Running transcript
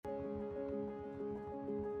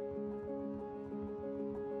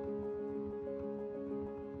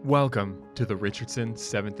Welcome to the Richardson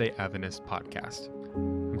Seventh-day Adventist podcast.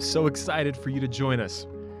 I'm so excited for you to join us.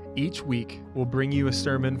 Each week, we'll bring you a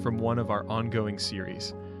sermon from one of our ongoing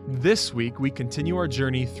series. This week, we continue our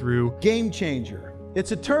journey through Game changer.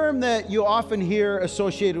 It's a term that you often hear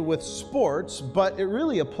associated with sports, but it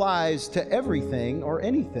really applies to everything or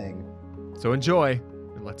anything. So enjoy,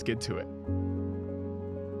 and let's get to it.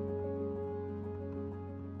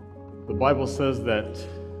 The Bible says that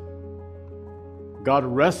God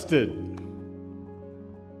rested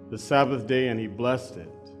the Sabbath day and He blessed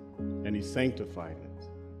it and He sanctified it.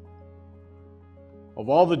 Of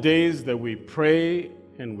all the days that we pray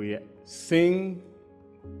and we sing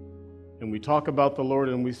and we talk about the Lord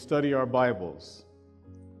and we study our Bibles,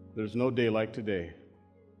 there's no day like today.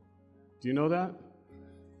 Do you know that?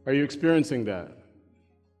 Are you experiencing that?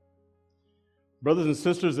 Brothers and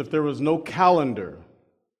sisters, if there was no calendar,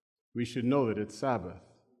 we should know that it's Sabbath.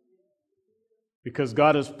 Because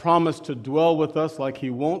God has promised to dwell with us like He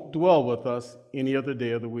won't dwell with us any other day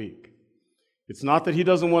of the week. It's not that He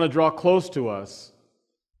doesn't want to draw close to us,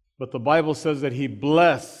 but the Bible says that He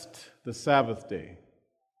blessed the Sabbath day.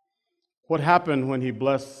 What happened when He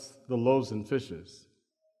blessed the loaves and fishes?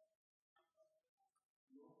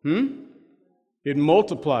 It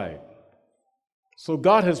multiplied. So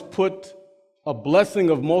God has put a blessing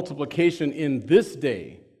of multiplication in this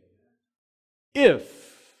day if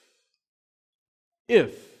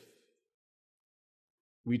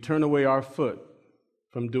we turn away our foot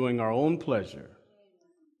from doing our own pleasure,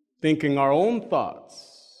 thinking our own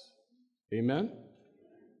thoughts. Amen?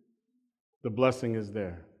 The blessing is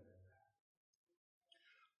there.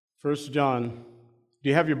 1 John, do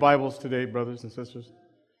you have your Bibles today, brothers and sisters?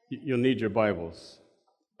 You'll need your Bibles.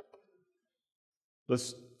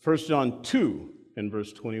 Let's 1 John 2 and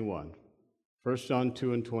verse 21. 1 John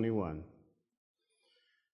 2 and 21.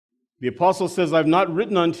 The apostle says, I've not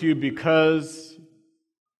written unto you because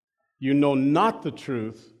you know not the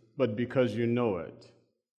truth, but because you know it,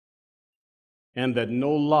 and that no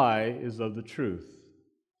lie is of the truth.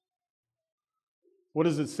 What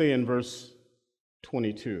does it say in verse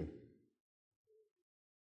 22?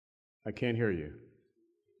 I can't hear you.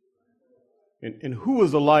 And who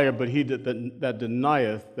is a liar but he that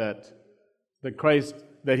denieth that Christ,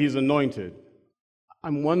 that He's anointed?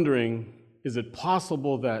 I'm wondering, is it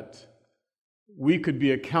possible that we could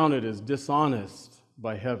be accounted as dishonest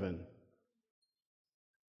by heaven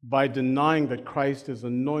by denying that Christ is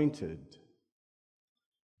anointed?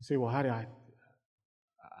 You say, well, how do I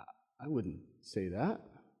wouldn't say that.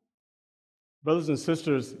 Brothers and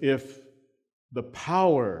sisters, if the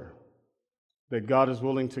power that God is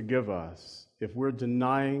willing to give us, if we're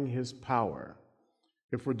denying His power,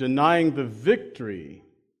 if we're denying the victory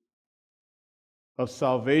of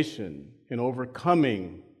salvation in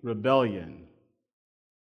overcoming rebellion,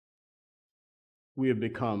 we have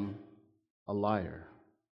become a liar.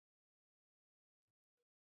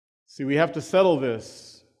 See, we have to settle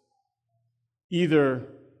this. Either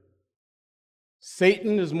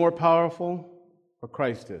Satan is more powerful or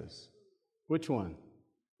Christ is. Which one?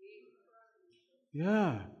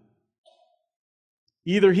 Yeah.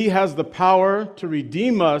 Either he has the power to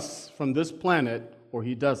redeem us from this planet or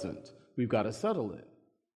he doesn't. We've got to settle it.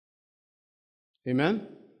 Amen?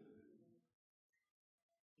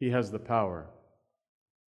 He has the power.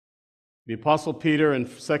 The Apostle Peter in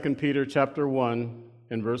 2 Peter chapter 1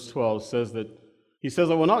 and verse 12 says that he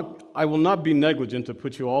says, I will not be negligent to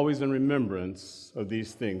put you always in remembrance of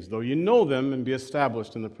these things, though you know them and be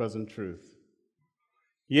established in the present truth.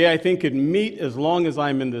 Yea, I think it meet as long as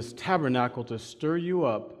I am in this tabernacle to stir you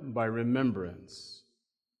up by remembrance.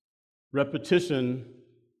 Repetition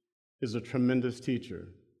is a tremendous teacher.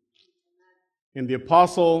 And the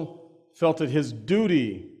apostle felt it his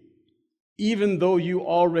duty, even though you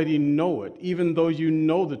already know it, even though you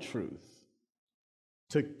know the truth,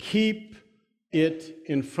 to keep it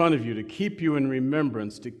in front of you, to keep you in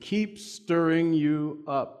remembrance, to keep stirring you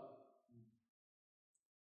up.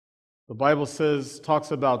 The Bible talks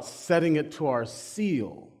about setting it to our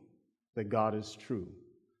seal that God is true,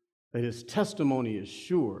 that His testimony is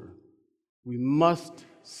sure. We must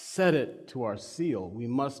set it to our seal. We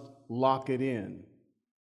must lock it in.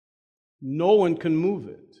 No one can move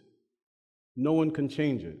it. No one can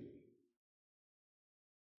change it.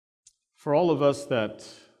 For all of us that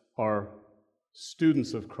are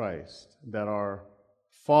students of Christ, that are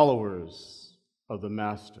followers of the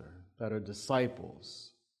Master, that are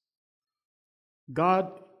disciples,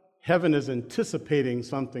 heaven is anticipating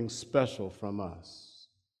something special from us.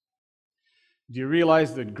 Do you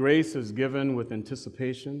realize that grace is given with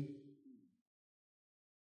anticipation?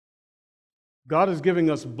 God is giving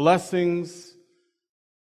us blessings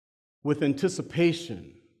with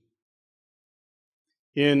anticipation.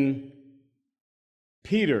 In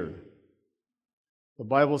Peter, the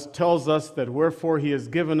Bible tells us that wherefore he has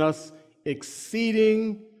given us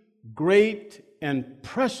exceeding great and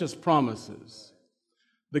precious promises.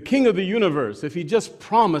 The King of the universe, if he just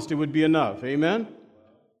promised, it would be enough. Amen?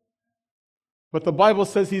 But the Bible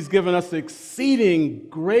says he's given us exceeding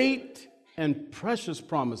great and precious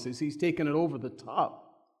promises. He's taken it over the top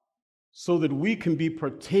so that we can be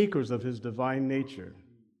partakers of his divine nature.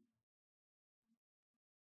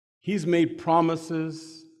 He's made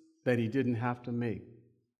promises that he didn't have to make,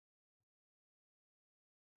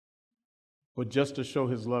 but just to show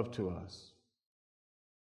his love to us.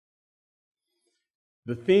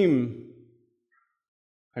 The theme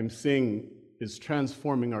I'm seeing is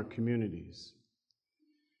transforming our communities.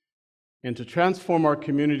 And to transform our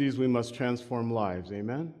communities, we must transform lives.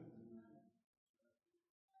 Amen?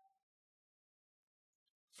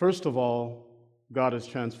 First of all, God is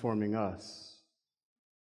transforming us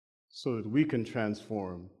so that we can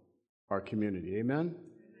transform our community. Amen?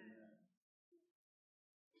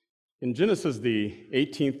 In Genesis, the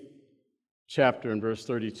 18th chapter and verse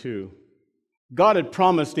 32, God had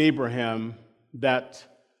promised Abraham that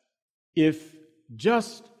if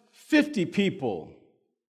just 50 people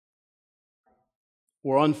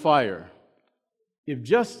were on fire, if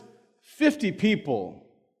just 50 people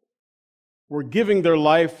were giving their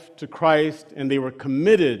life to Christ and they were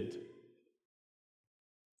committed,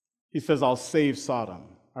 he says, I'll save Sodom.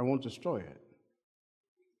 I won't destroy it.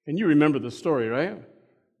 And you remember the story, right?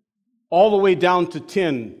 All the way down to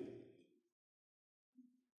 10.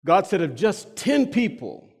 God said, if just 10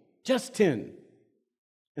 people, just 10,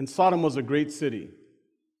 and Sodom was a great city,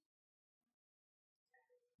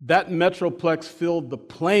 that metroplex filled the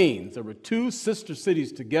plains. There were two sister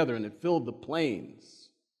cities together, and it filled the plains.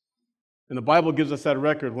 And the Bible gives us that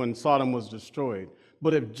record when Sodom was destroyed.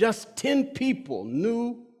 But if just 10 people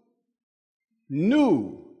knew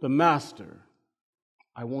the Master,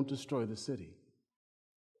 I won't destroy the city.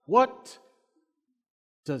 What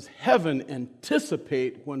does heaven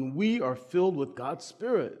anticipate when we are filled with God's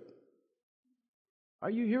Spirit? Are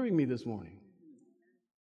you hearing me this morning?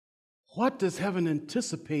 What does heaven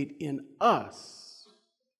anticipate in us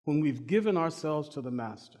when we've given ourselves to the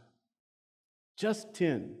Master? Just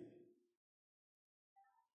 10.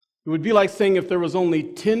 It would be like saying if there was only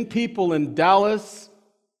 10 people in Dallas,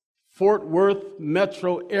 Fort Worth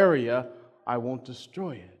metro area, I won't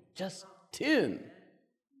destroy it. Just 10.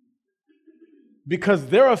 Because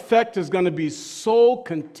their effect is going to be so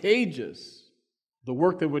contagious, the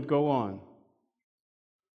work that would go on.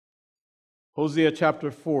 Hosea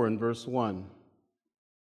chapter 4 and verse 1,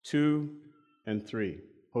 2, and 3.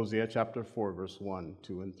 Hosea chapter 4, verse 1,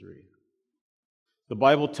 2, and 3. The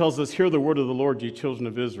Bible tells us, hear the word of the Lord, ye children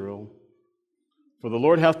of Israel. For the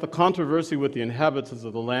Lord hath the controversy with the inhabitants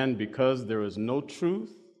of the land, because there is no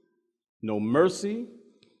truth, no mercy,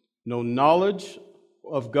 no knowledge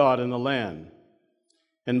of God in the land.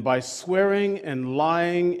 And by swearing and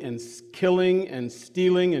lying and killing and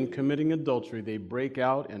stealing and committing adultery, they break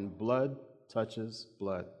out, and blood touches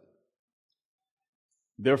blood.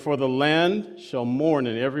 Therefore the land shall mourn,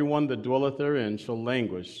 and every one that dwelleth therein shall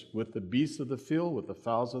languish, with the beasts of the field, with the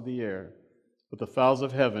fowls of the air, with the fowls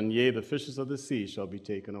of heaven, yea, the fishes of the sea shall be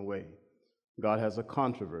taken away. God has a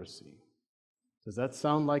controversy. Does that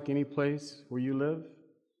sound like any place where you live?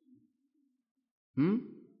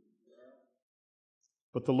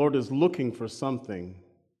 But the Lord is looking for something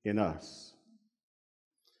in us.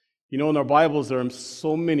 You know, in our Bibles, there are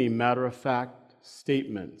so many matter-of-fact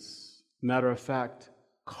statements, matter-of-fact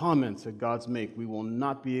comments that God's make. We will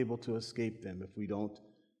not be able to escape them if we don't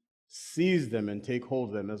seize them and take hold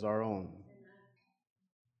of them as our own.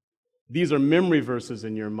 These are memory verses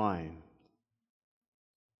in your mind.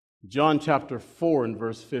 John chapter 4 and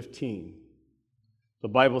verse 15. The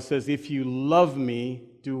Bible says, if you love me,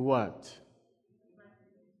 do what?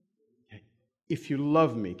 If you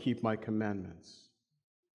love me, keep my commandments.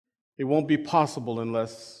 It won't be possible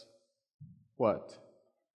unless, what?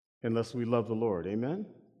 Unless we love the Lord. Amen?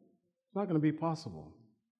 It's not going to be possible.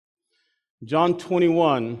 John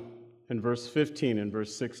 21 and verse 15 and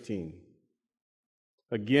verse 16.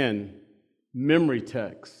 Again, memory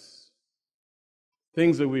texts.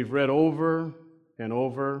 Things that we've read over and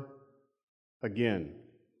over again.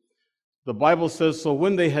 The Bible says, so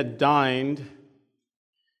when they had dined,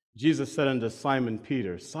 Jesus said unto Simon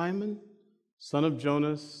Peter, Simon, son of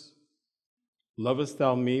Jonas, lovest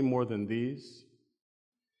thou me more than these?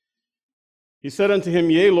 He said unto him,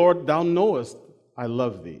 yea, Lord, thou knowest I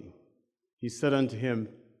love thee. He said unto him,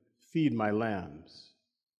 feed my lambs.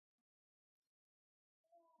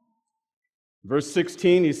 Verse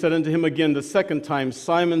 16, he said unto him again the second time,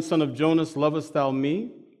 Simon, son of Jonas, lovest thou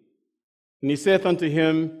me? And he saith unto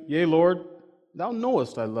him, Yea, Lord, thou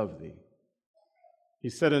knowest I love thee. He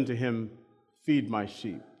said unto him, Feed my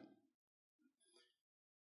sheep.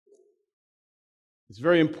 It's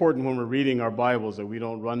very important when we're reading our Bibles that we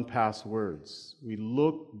don't run past words. We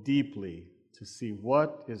look deeply to see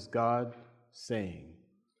what is God saying.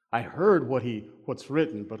 I heard what's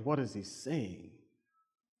written, but what is he saying?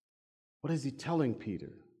 What is he telling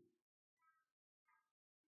Peter?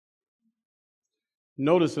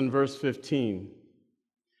 Notice in verse 15,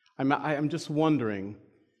 I'm just wondering,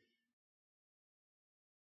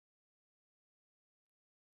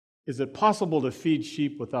 is it possible to feed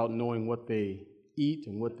sheep without knowing what they eat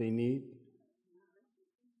and what they need?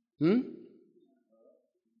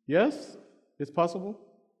 Yes? It's possible?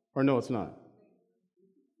 Or no, it's not?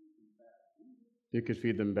 You could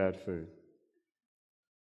feed them bad food.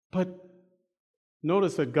 But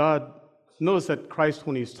notice that Christ,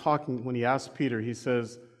 when he's talking, when he asks Peter, he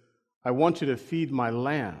says, I want you to feed my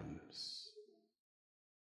lambs.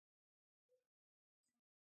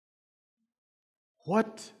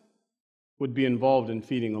 What would be involved in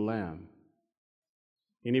feeding a lamb?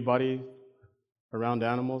 Anybody around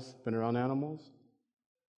animals? Been around animals?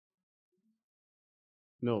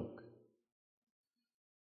 Milk.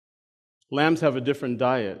 Lambs have a different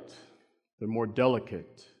diet. They're more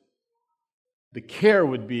delicate. The care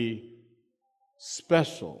would be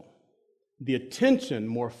special. The attention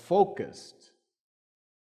more focused.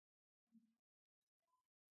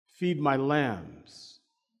 Feed my lambs.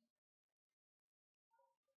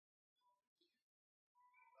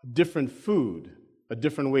 Different food, a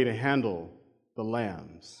different way to handle the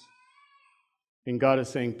lambs. And God is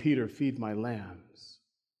saying, Peter, feed my lambs.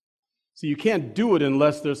 So you can't do it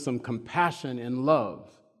unless there's some compassion and love.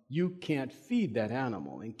 You can't feed that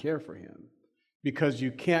animal and care for him because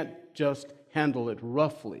you can't just handle it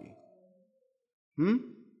roughly. Any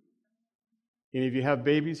of you have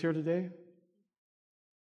babies here today?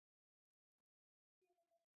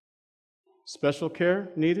 Special care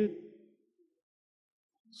needed?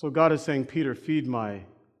 So God is saying, Peter, feed my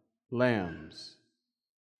lambs.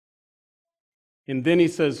 And then he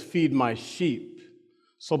says, feed my sheep.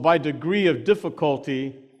 So by degree of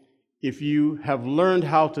difficulty, if you have learned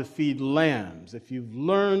how to feed lambs, if you've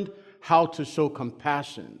learned how to show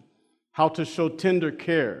compassion, how to show tender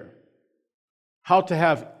care, how to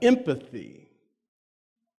have empathy,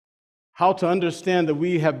 how to understand that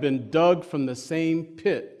we have been dug from the same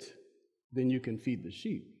pit, then you can feed the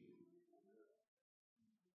sheep.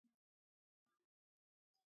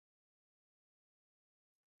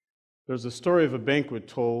 There's a story of a banquet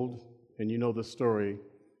told, and you know the story,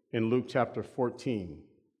 in Luke chapter 14.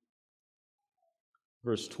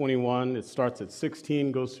 Verse 21, it starts at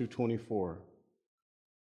 16, goes through 24.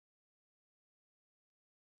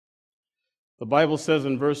 The Bible says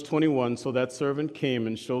in verse 21, so that servant came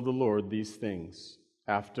and showed the Lord these things.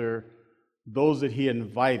 After those that he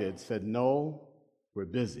invited said, no, we're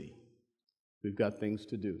busy. We've got things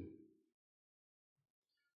to do.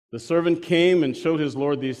 The servant came and showed his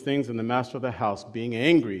Lord these things, and the master of the house, being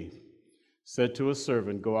angry, said to his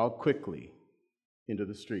servant, go out quickly into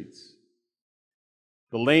the streets,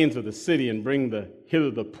 the lanes of the city, and bring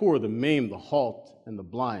hither the poor, the maimed, the halt, and the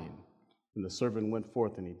blind. And the servant went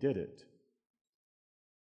forth, and he did it.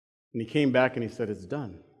 And he came back, and he said, it's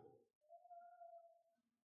done.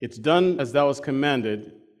 It's done as thou hast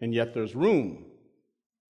commanded, and yet there's room.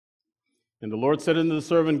 And the Lord said unto the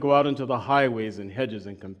servant, go out into the highways and hedges,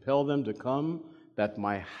 and compel them to come, that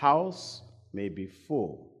my house may be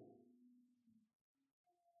full.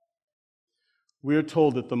 We are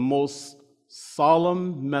told that the most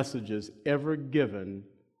solemn messages ever given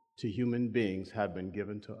to human beings have been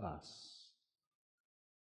given to us.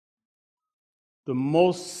 The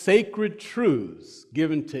most sacred truths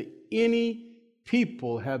given to any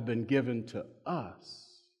people have been given to us.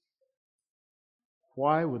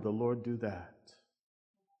 Why would the Lord do that?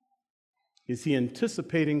 Is he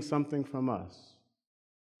anticipating something from us?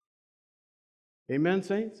 Amen,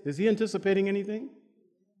 saints? Is he anticipating anything?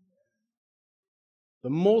 The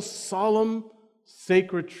most solemn,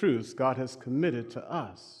 sacred truths God has committed to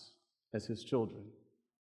us as his children.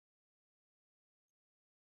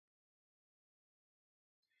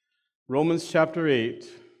 Romans chapter 8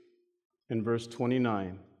 and verse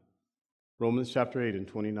 29. Romans chapter 8 and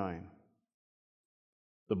 29.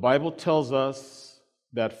 The Bible tells us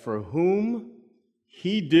that for whom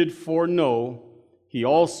he did foreknow, he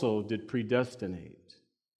also did predestinate,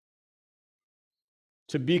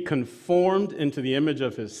 to be conformed into the image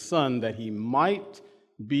of his Son, that he might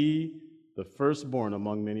be the firstborn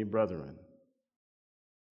among many brethren.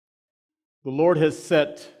 The Lord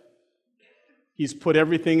He's put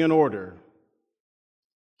everything in order.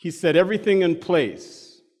 He set everything in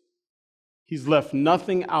place. He's left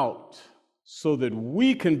nothing out so that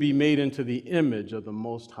we can be made into the image of the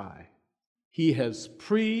Most High. He has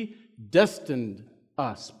predestinated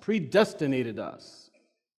us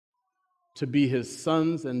to be His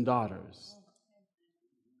sons and daughters.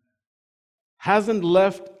 Hasn't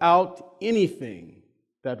left out anything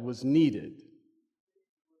that was needed.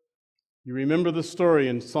 You remember the story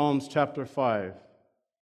in Psalms chapter 5.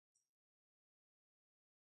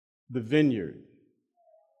 The vineyard.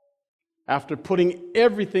 After putting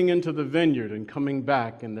everything into the vineyard and coming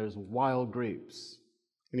back, and there's wild grapes.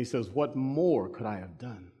 And he says, what more could I have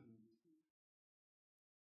done?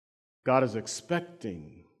 God is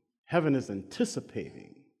expecting. Heaven is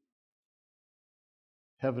anticipating.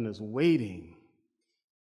 Heaven is waiting,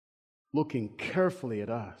 looking carefully at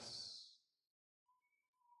us.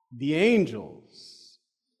 The angels,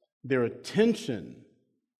 their attention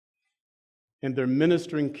and their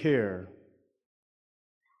ministering care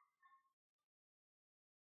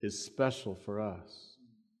is special for us.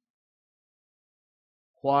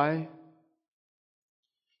 Why?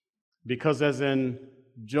 Because as in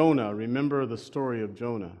Jonah, remember the story of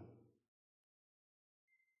Jonah.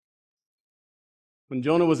 When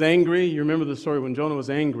Jonah was angry, you remember the story when Jonah was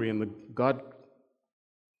angry and God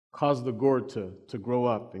caused the gourd to grow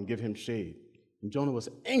up and give him shade. And Jonah was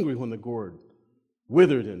angry when the gourd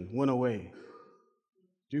withered and went away.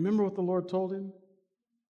 Do you remember what the Lord told him?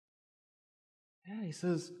 Yeah, he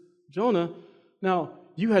says, Jonah, now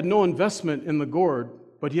you had no investment in the gourd,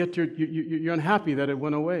 but yet you're unhappy that it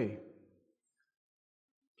went away.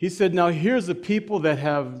 He said, now here's a people that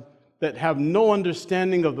have no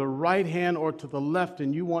understanding of the right hand or to the left,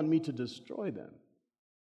 and you want me to destroy them.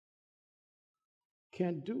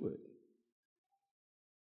 Can't do it.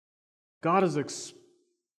 God is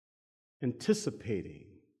anticipating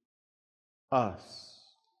us.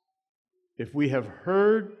 If we have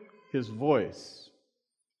heard His voice,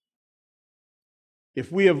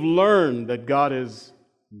 if we have learned that God is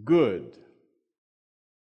good,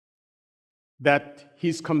 that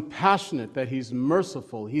He's compassionate, that He's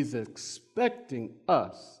merciful, He's expecting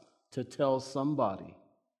us to tell somebody.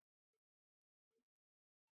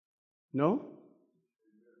 No?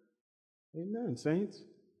 Amen, saints.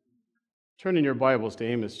 Turn in your Bibles to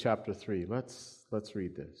Amos chapter 3. Let's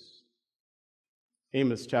read this.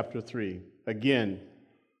 Amos chapter 3. Again,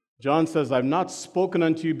 John says, I've not spoken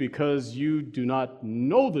unto you because you do not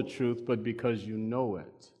know the truth, but because you know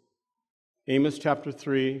it. Amos chapter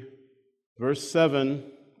 3, verse 7.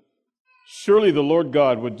 Surely the Lord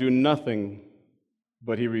God would do nothing,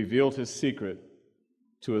 but He revealed His secret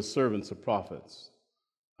to His servants, the prophets.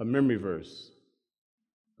 A memory verse.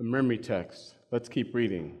 The memory text. Let's keep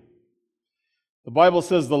reading. The Bible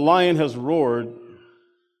says, the lion has roared,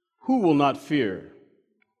 who will not fear?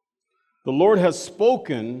 The Lord has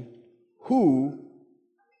spoken, who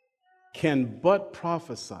can but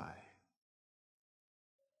prophesy?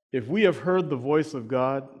 If we have heard the voice of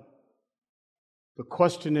God, the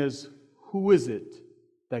question is, who is it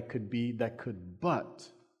that could but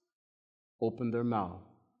open their mouth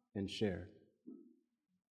and share?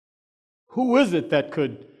 Who is it that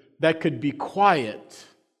could be quiet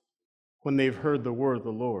when they've heard the word of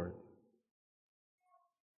the Lord?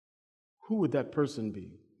 Who would that person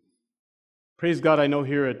be? Praise God, I know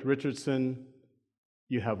here at Richardson,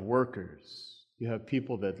 you have workers. You have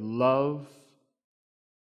people that love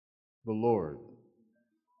the Lord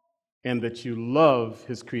and that you love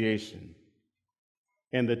His creation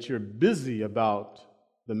and that you're busy about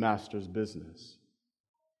the Master's business.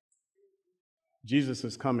 Jesus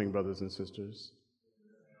is coming, brothers and sisters.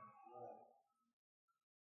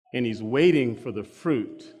 And He's waiting for the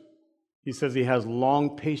fruit. He says He has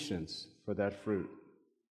long patience for that fruit.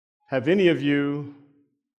 Have any of you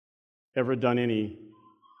ever done any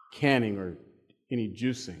canning or any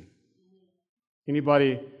juicing?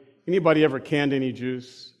 Anybody ever canned any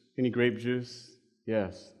juice? Any grape juice?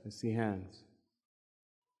 Yes, I see hands.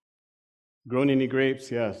 Grown any grapes?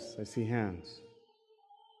 Yes, I see hands.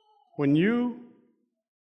 When you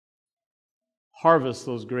harvest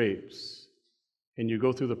those grapes and you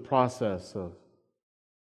go through the process of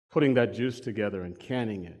putting that juice together and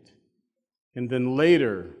canning it, and then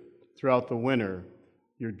later, throughout the winter,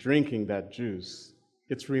 you're drinking that juice,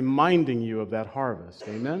 it's reminding you of that harvest.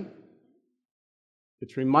 Amen?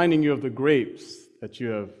 It's reminding you of the grapes that you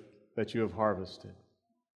have harvested.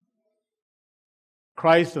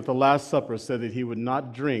 Christ at the Last Supper said that He would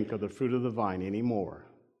not drink of the fruit of the vine anymore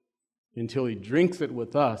until He drinks it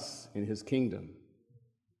with us in His kingdom.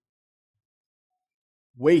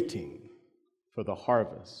 Waiting for the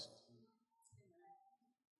harvest.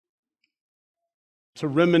 To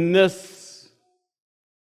reminisce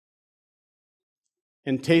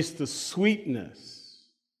and taste the sweetness.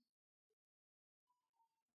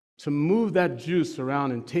 To move that juice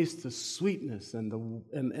around and taste the sweetness and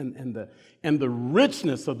the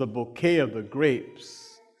richness of the bouquet of the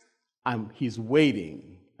grapes. He's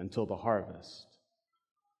waiting until the harvest.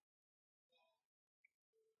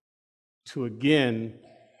 To again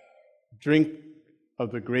drink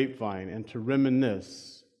of the grapevine and to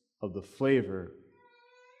reminisce of the flavor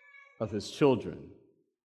of his children.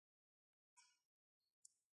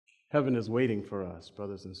 Heaven is waiting for us,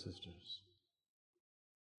 brothers and sisters.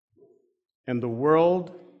 And the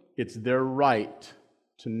world, it's their right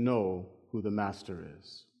to know who the Master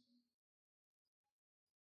is.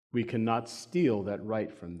 We cannot steal that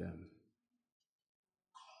right from them.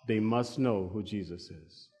 They must know who Jesus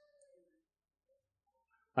is.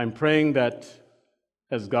 I'm praying that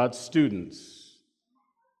as God's students,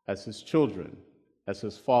 as his children, as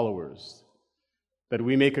his followers, that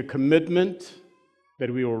we make a commitment that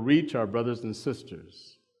we will reach our brothers and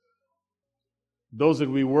sisters, those that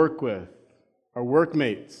we work with, our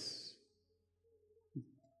workmates,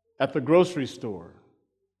 at the grocery store,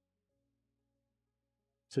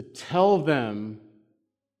 to tell them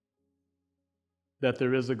that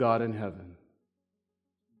there is a God in heaven.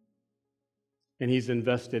 And he's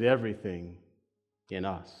invested everything in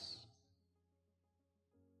us.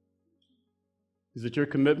 Is it your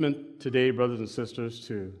commitment today, brothers and sisters,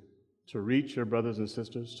 to reach your brothers and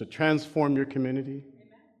sisters, to transform your community,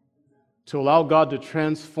 to allow God to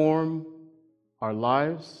transform our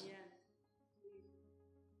lives?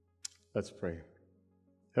 Let's pray.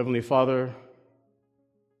 Heavenly Father,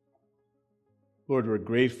 Lord, we're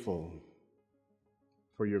grateful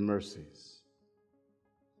for your mercies.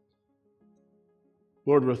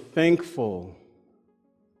 Lord, we're thankful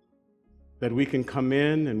that we can come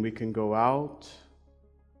in and we can go out.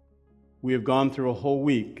 We have gone through a whole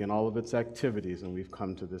week and all of its activities, and we've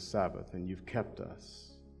come to this Sabbath, and you've kept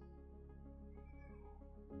us.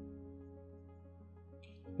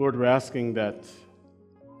 Lord, we're asking that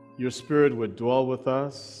your Spirit would dwell with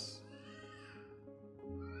us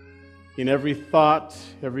in every thought,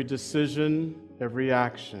 every decision, every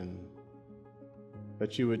action,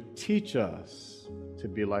 that you would teach us to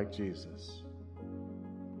be like Jesus.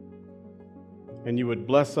 And you would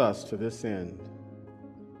bless us to this end.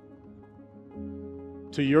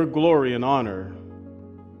 To your glory and honor,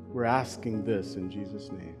 we're asking this in Jesus'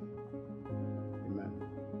 name. Amen.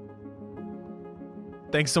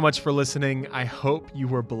 Thanks so much for listening. I hope you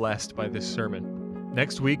were blessed by this sermon.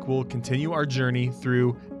 Next week, we'll continue our journey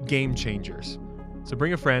through Game Changers. So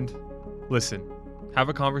bring a friend, listen, have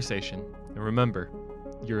a conversation, and remember,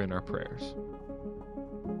 you're in our prayers.